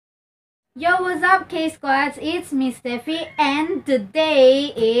Yo, what's up, K-Squads? It's me, Steffi, and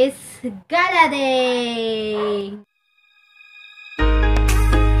today is Gala Day!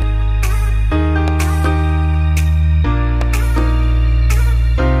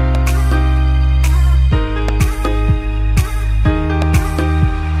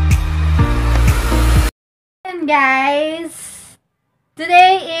 And guys,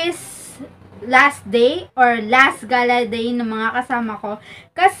 today is last day or last gala day ng mga kasama ko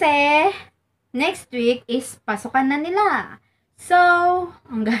kasi next week is pasukan na nila. So,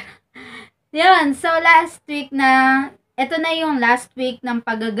 yun. So, last week na, ito na yung last week ng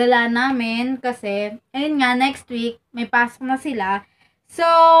paggagala namin kasi, ayun nga, next week, may pasok na sila. So,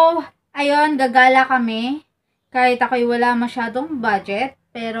 ayun, gagala kami. Kahit ako'y wala masyadong budget,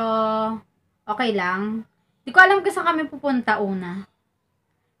 pero okay lang. Di ko alam kung saan kami pupunta una.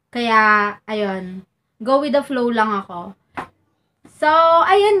 Kaya, ayun, go with the flow lang ako. So,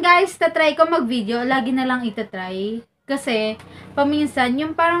 ayun guys, tatry ko mag-video. Lagi na lang itatry. Kasi, paminsan,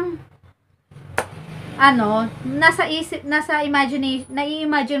 yung parang, nasa imagination,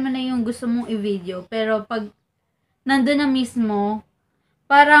 nai-imagine mo na yung gusto mong i-video. Pero, pag nandun na mismo,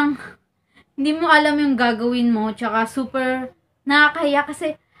 parang, hindi mo alam yung gagawin mo. Tsaka, super nakakahiya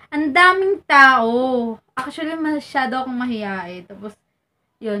kasi, ang daming tao. Actually, masyado akong mahiyain. Tapos,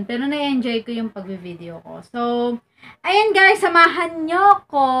 yun, pero na-enjoy ko yung pag-video ko. So, ayan guys, samahan nyo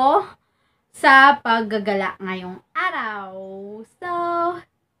ko sa paggagala ngayong araw. So,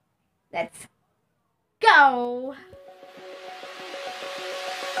 let's go!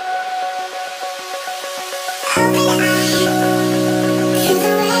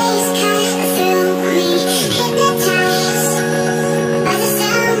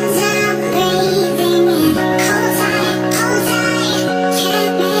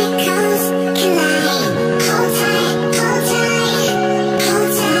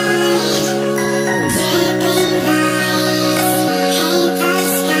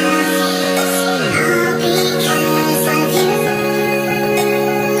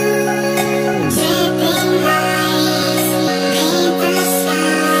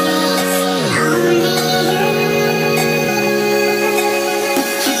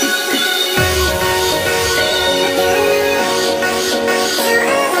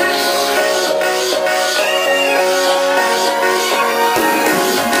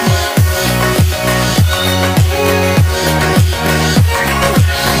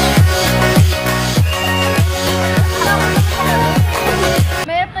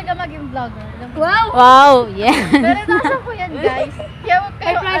 Wow! Yeah! Pero nasa ko yan, guys.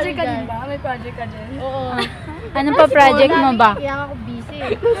 May project ka din ba? May project ka din? Oo. Anong pa project mo ba? Kaya ako busy.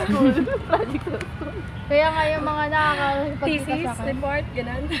 Kaya nga yung mga nakakapagkita sa akin. report,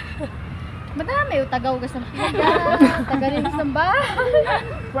 ganun. Madami yung tagaugas ng pinggan, tagalinis ng bahay.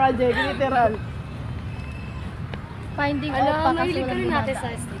 Project, literal. Finding out pa kasi mahilig ka rin natin sa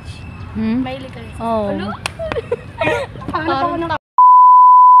stitch. Mahilig ka rin sa Oo. Parang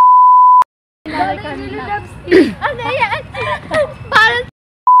ano yan? Parang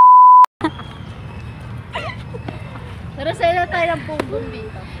pero sa'yo na tayo ng punggong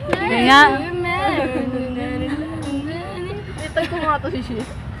dito. Hindi nga. Itag ko nga to si Shi.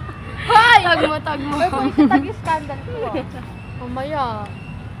 Hoy! Tag mo. May kung tag-scandal ko ah. Mamaya.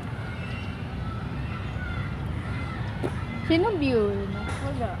 Sino viewer?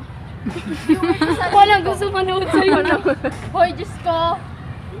 Wala. Walang gusto manood sa'yo. Hoy, Diyos ko!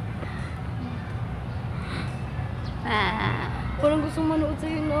 Walang gusto manood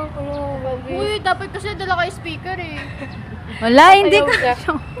sa'yo na. Uy, dapat kasi dala kayo speaker eh. Wala, hindi ko.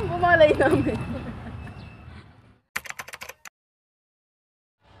 Bumalay namin.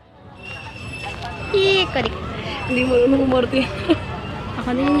 Karik. Hindi mo nung umarte.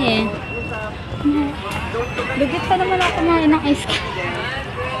 Ako din eh. Bigit pa naman ako kumain ng ice cream.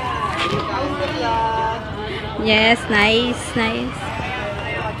 Yes, nice, nice.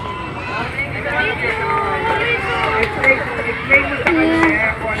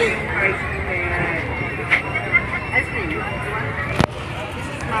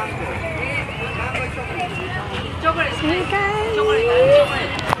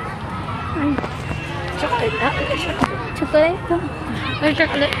 Chocolate. Ay,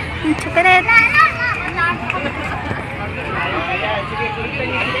 chocolate. Chocolate.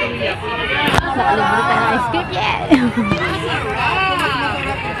 Nakalibre ka ng ice cream. Yeah!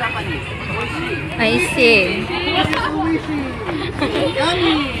 I see.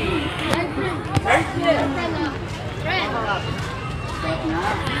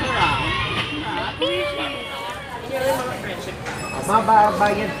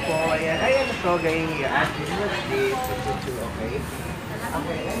 Mababayad po. Ayan. Ayan ito. Ganyan yan. This is this. Okay.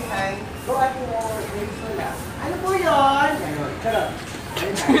 Okay, next time, go at more. Ano po yun? Ganon. Charot.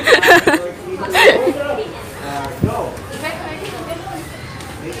 Go.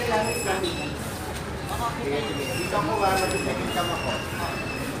 Dito lang, wait lang. Sige, sige. Dito ako mag-second cam ako.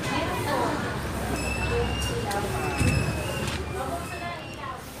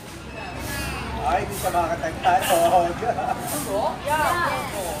 Ay, hindi siya makakatagtanog.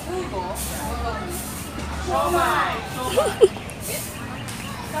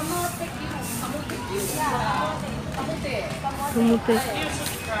 Kamuti.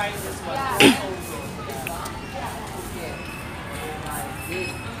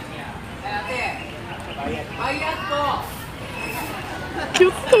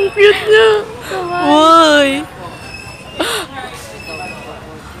 Cute, ang cute niya. Why?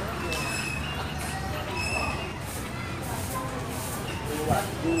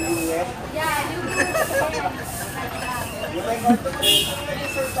 Yung may content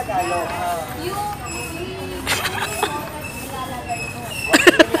sa Tagalog.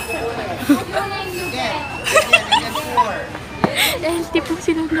 Tipo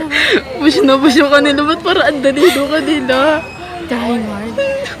sila naman. Push yung kanila. Ba't parang ang dalido kanila? Dying hard.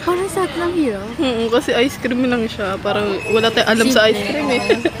 Parang sad lang yun. Kasi ice cream lang siya. Parang wala tayong alam sa ice cream eh.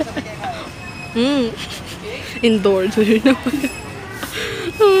 Indoors.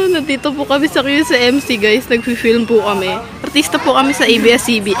 Nandito po kami sa QCMC guys. Nag-film po kami. Artista po kami sa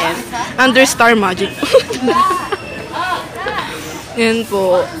ABS-CBN. Under Star Magic. Yan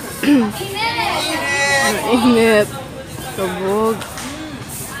po. Init. Kabog.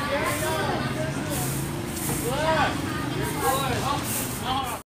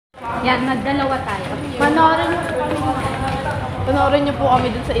 Yan, magdalawa tayo. Panoorin niyo po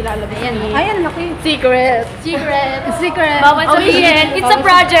kami dun sa ilalabas. Ayan, laki. Secret. Secret. Bawal sabihin. It's a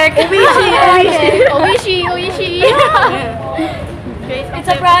project. Oishi. It's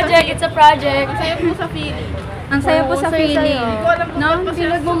a project. Masaya po sa feeling. Ang saya po sa feeling. Hindi ko alam kung bakit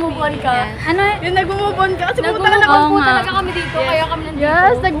Hindi nag-move on ka. Ano? Yung nag-move on ka. Kasi pumunta ka Nag-move Oo on nga. talaga kami dito. Kaya kami nandito.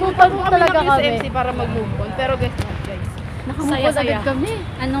 Yes, nag-move on talaga kami. sa MC para mag-move on. Pero guys, Nakamove on agad kami.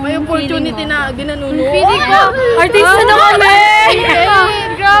 Anong may opportunity feeling mo? na ginanuno. Feeling ko, artista na kami!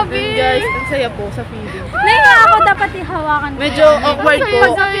 Grabe! Then guys, ang saya po sa feeling. Nahiya ako, dapat ihawakan ko. Medyo awkward po.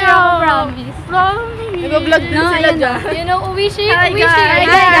 Pag-appear ako, promise. Nag-vlog din sila dyan. You know, Oishi? Hi, Oishi! guys.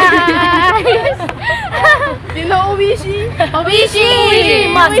 Hi, guys! You know, Oishi? Oishi!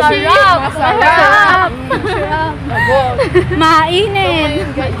 Masarap! Masarap! Abog. Mainit.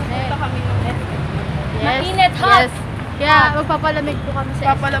 Ayun guys, punta kami ng Mainit hot! Kaya magpapalamig po kami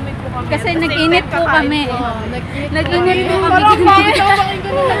sa Papalamig po kami. Kasi At the same nag-init time, po kakain kami. po. Nag-init po kami. Parang bakit ako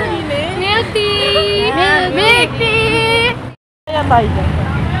pakinggan ng nag-init? Milk tea! Milk tea! Kaya tayo dyan.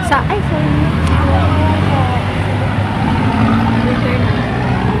 Ay, sorry.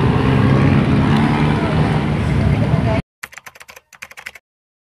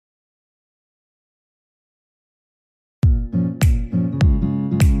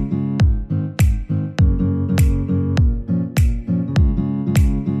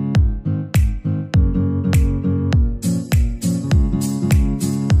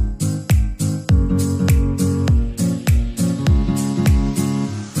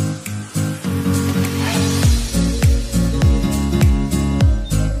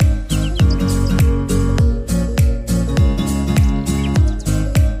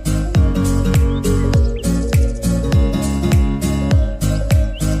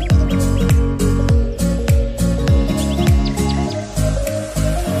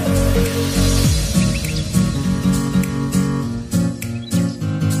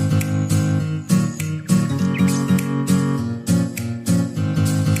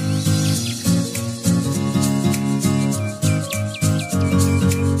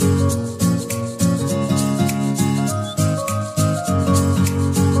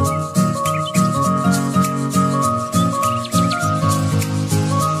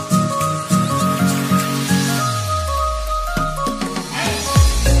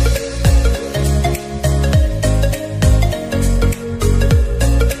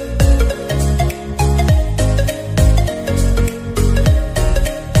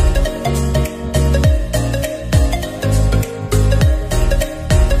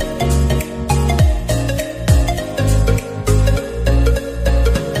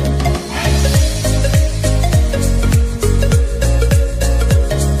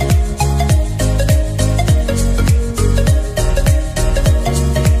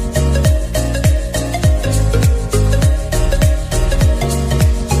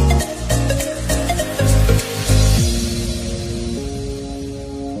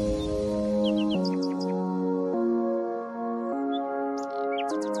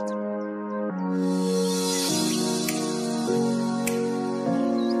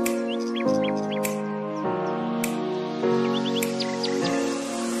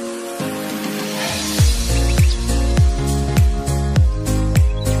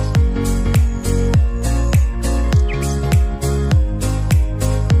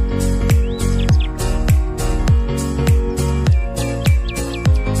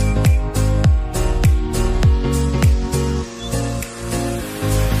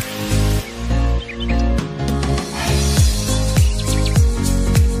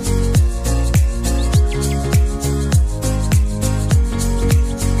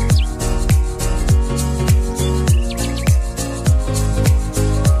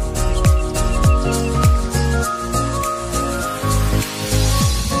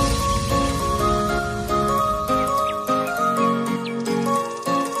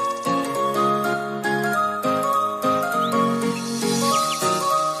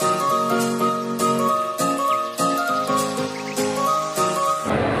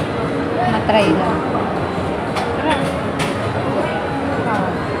 try lang. Tara.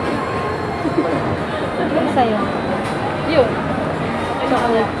 Ano sa'yo? Yun.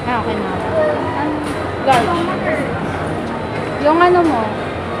 Chocolate. Okay na. Garlic. Yung ano mo?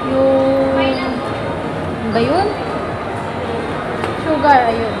 Yung... Ano ba yun? Sugar,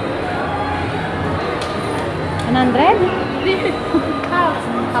 ayun. 100?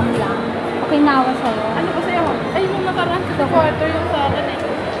 Kam lang. Okay na ako sa'yo. Ano ba sa'yo? Ay, nung nakaraan sa quarter yung sa akin eh.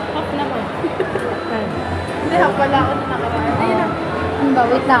 Half naman. Hindi, half pala ako nung nakaraan. Ayun na. Ano ba?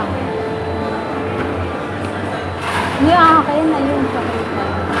 Wait lang. May akin na yun. Chocolate na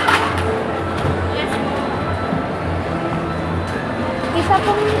yun. Isa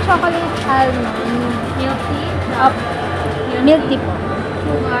pong chocolate almond. Milk tea. Milk tea po.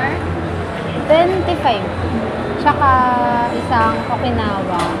 Sugar. 25. Tsaka isang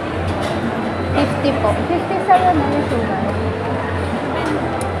Okinawa. 50 po. 50 sa'yo na yung sugar.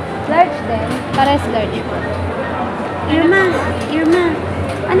 Large din. Pares large po. Irma,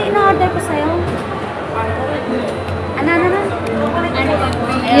 ano in-order ko sa'yo? Ano naman?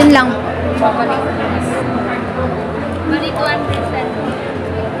 Yun lang po. Bali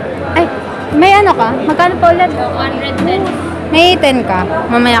 200. Ay, may ano ka? Magkano po ulit? 110. May 10 ka.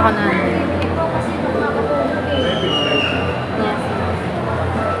 Mamaya ko na.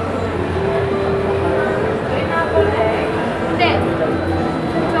 Hindi.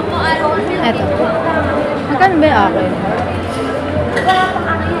 Choco almond. Eto. Magkano ba yung akin?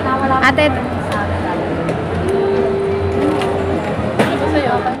 Ate, ito. Ano ba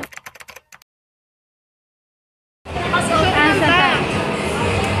sa'yo? Asa tayo?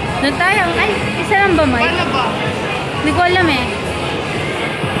 Doon tayo. Ay, isa lang ba, Mike? Ano ba? Hindi ko alam eh.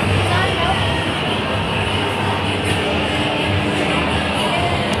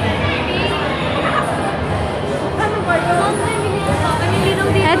 Ano ba yun?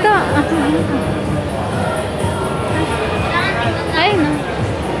 Eto. Ay, no.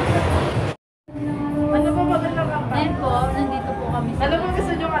 Ano ba maganda kanta? Ayun po, nandito po kami sa... Alam mo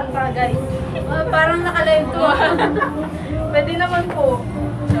gusto nyo kanta, guys? parang naka-live to. Pwede naman po.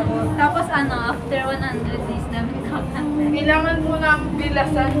 Tapos ano, after 100 days namin kami. Kailangan po namin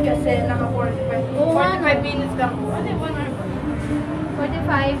bilasan kasi naka-45. Oo, 45 minutes lang po. Ano yung 1 hour?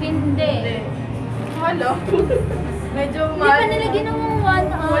 45? Hindi. Hindi. Hello. Medyo Hindi pa nila ginawang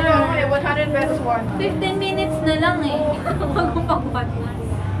 1 hour. Wala ako eh, 100 pesos 1. 15 minutes na lang eh. Bago pag 1 hour.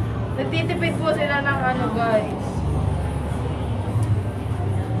 Nagtitipid po sila ng ano, guys.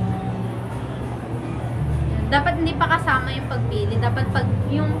 Dapat hindi pa kasama yung pagpili. Dapat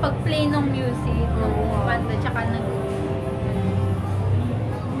yung pag-play ng music, ng banda, tsaka nag...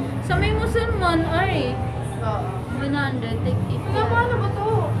 Sa may musulman, ay, Oo. 100, take 50. Ano ba? Ano ba to?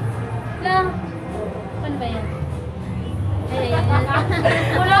 Lang. Ano ba yan? Ay,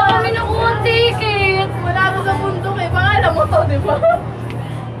 Wala kami nakuha ticket. Wala ako sa bundok eh. Baka alam mo to, di ba?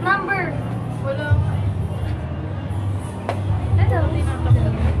 Number. Wala. Ito.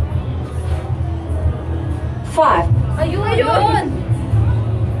 5. Ayun! Ayun!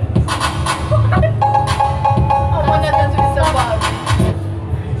 Ako na lang sa bag.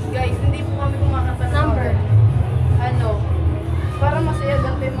 Guys, hindi po kami kumakanta ng Number. ano. Para masaya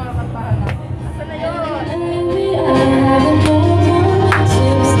ganito yung mga kantahan